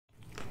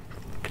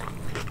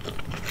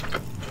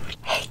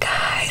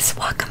guys,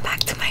 welcome back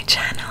to my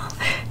channel.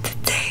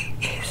 Today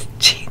is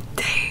cheat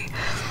day,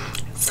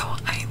 so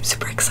I'm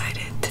super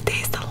excited. Today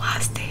is the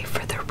last day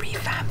for the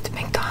revamped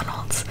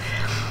McDonald's.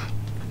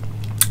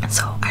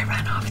 So I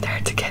ran off there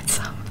to get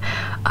some.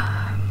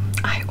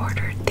 I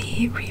ordered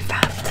the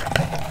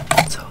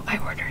revamped. So I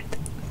ordered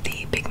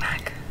the Big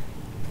Mac,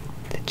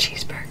 the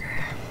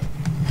cheeseburger,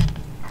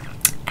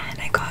 and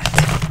I got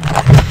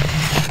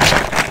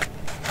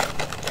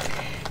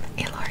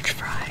a large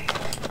fry.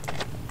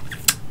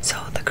 So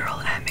the girl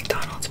at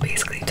McDonald's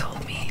basically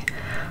told me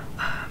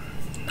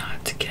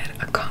not to get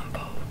a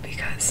combo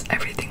because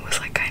everything was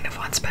like kind of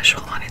on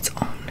special on its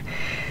own.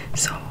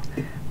 So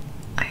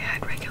I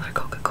had regular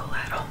Coca-Cola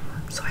at home,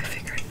 so I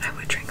figured I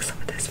would drink some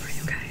of this for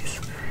you guys.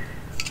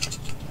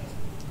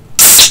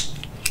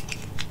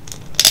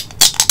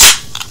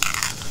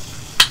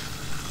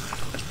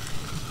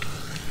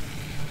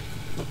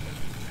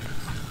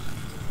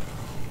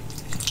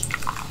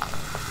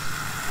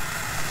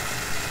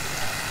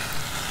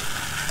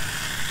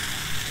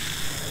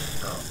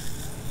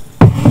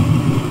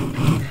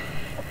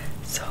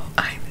 So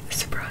I'm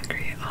super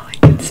hungry. All I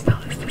can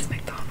smell is this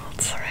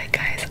McDonald's. Alright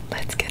guys,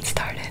 let's get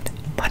started.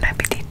 Bon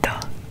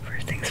appetito.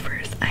 First things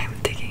first, I am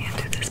digging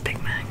into this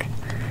Big Mac.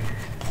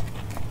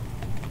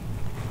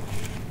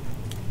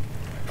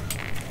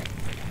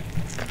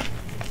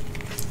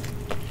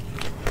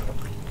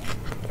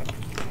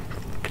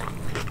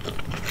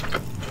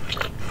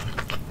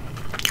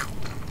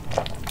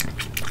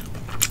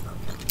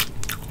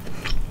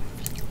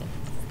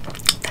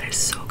 That is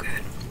so good.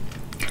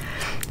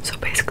 So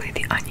basically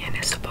the onion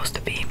is supposed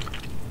to be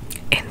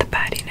in the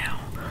patty now,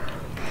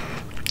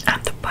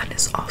 and the bun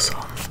is also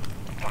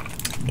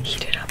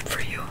heated up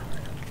for you.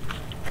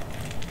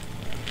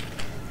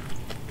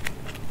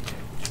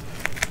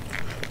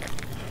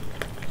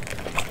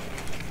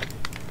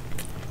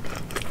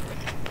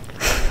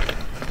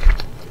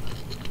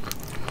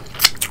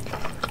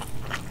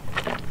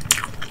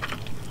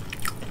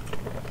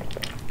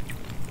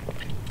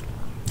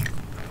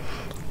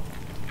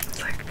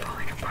 It's like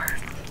falling apart.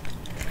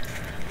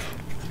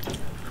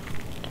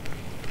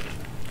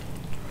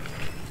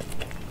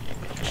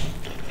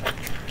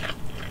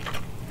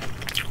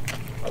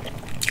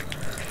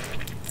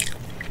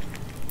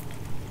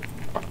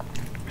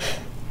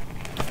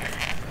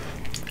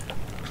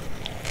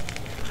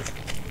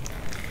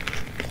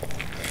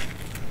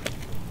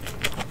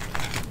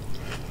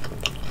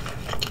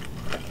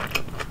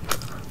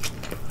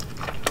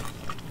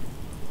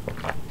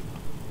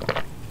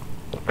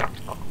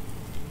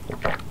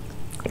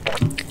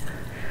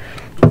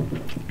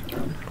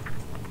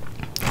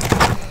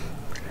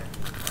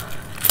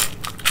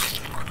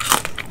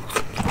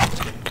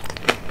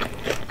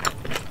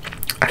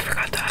 I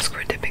forgot to ask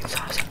for dipping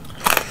sauce.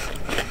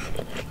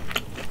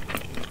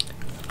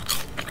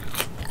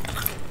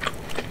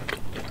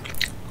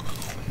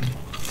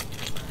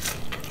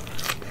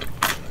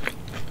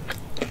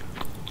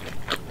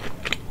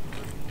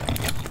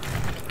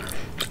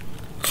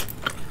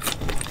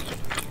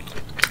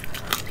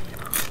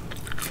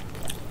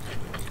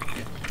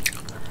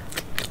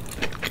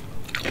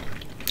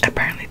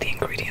 Apparently the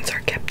ingredients are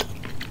kept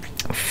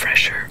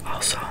fresher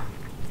also,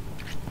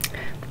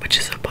 which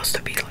is supposed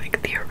to be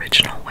like the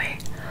original way,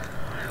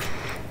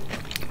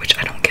 which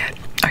I don't get.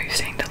 Are you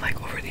saying that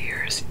like over the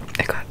years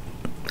it got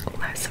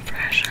less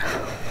fresh?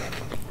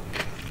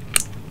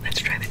 Let's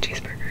try the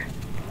cheeseburger.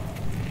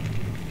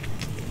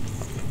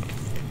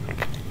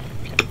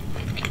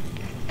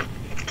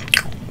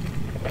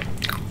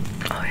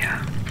 Oh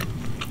yeah,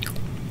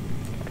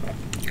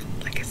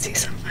 I can see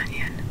some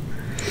onion.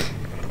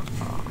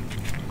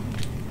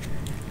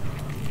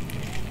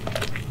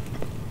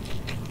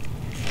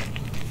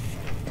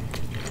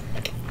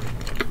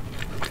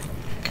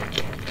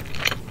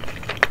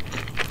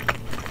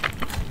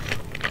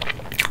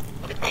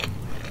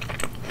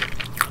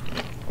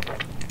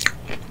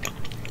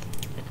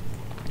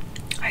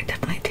 I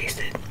definitely taste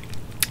it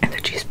in the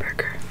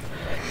cheeseburger.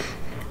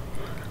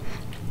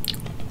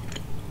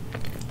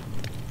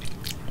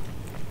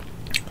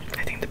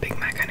 I think the Big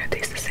Mac kind of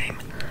tastes the same.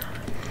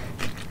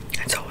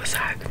 It's always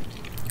had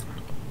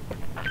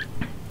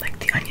like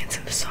the onions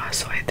in the sauce,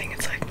 so I think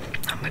it's like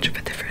not much of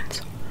a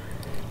difference.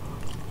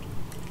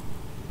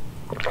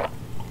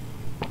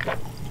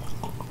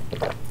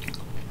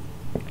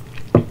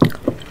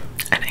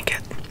 And I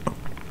get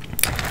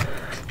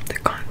the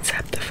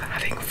concept of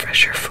having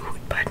fresher food,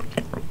 but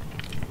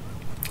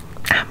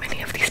how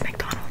many of these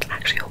McDonald's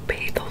actually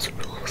obey those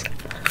rules?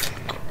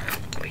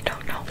 We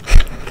don't know.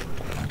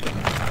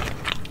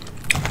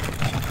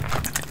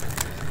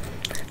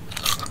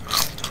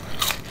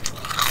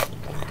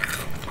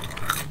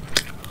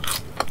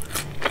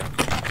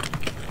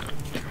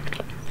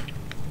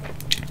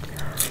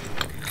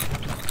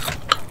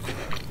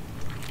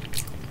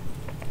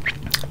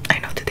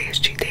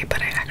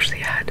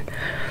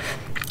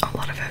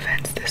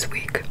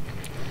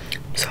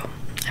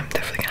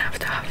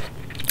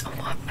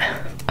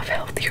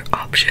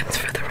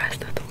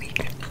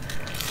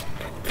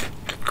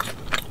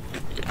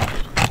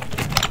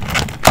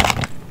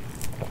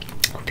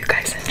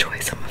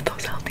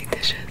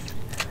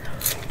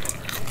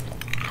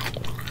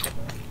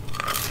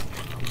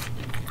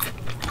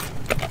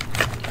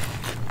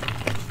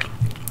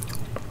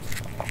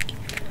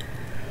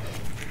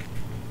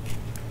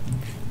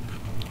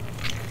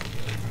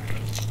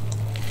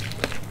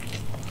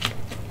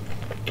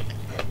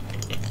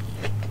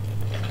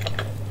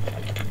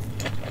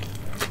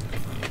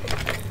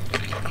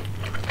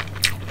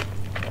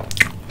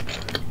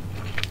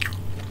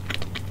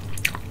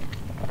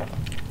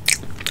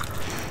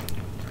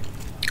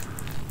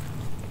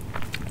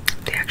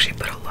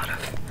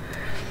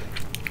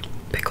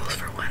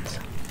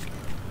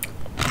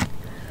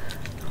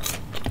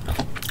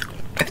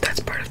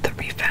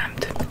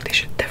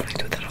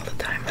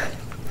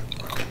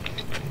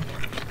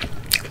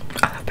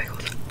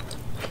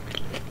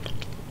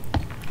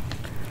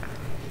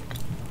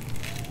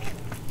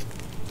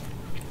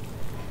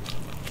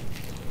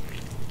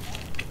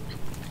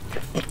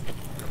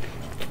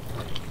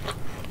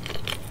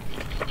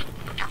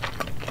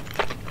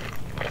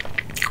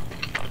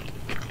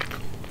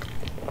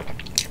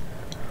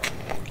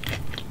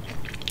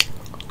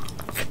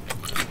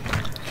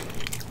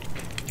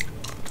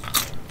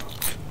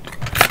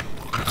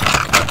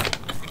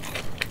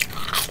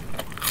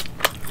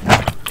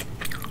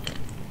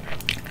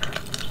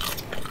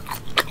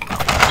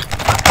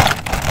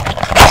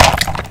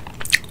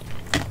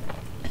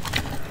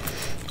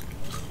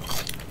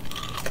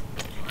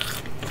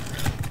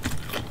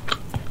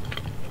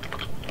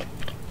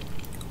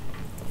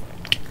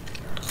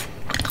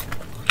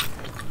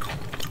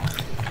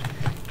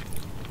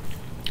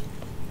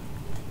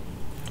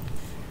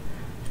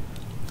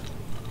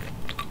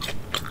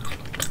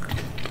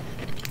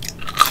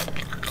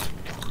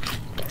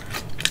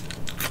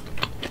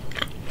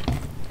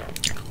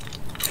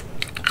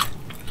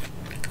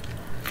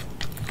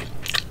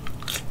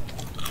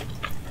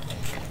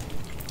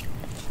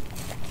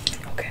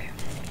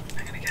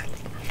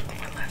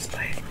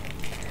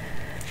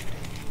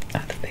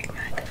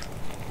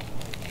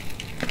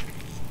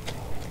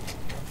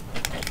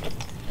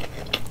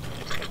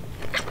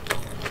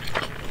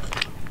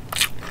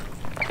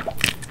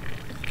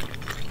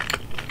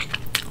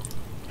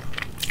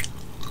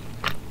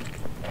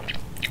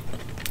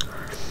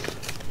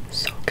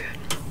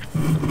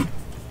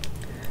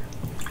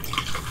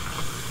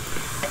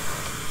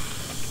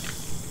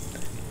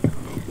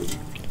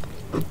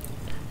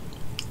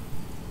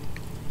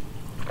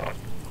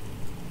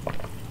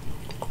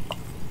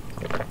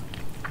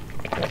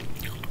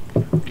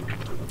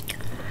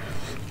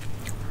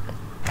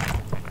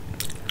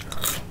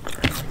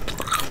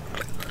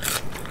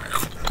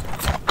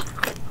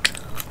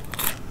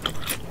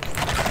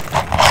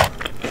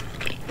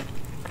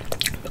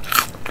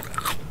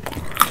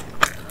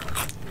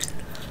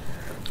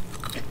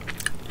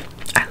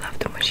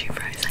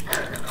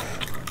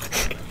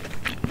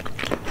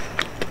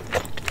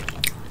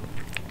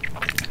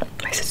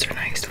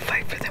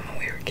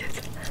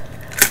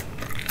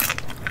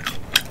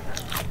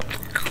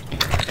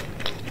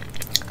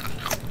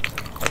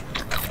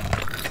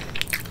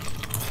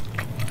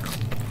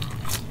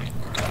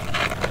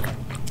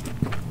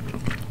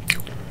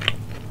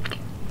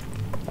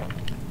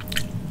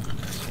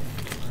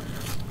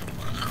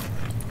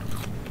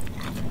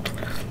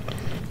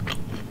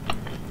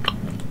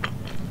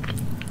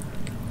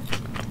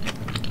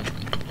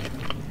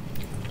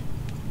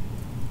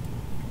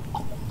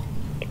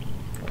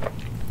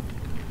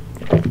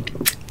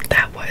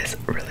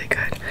 is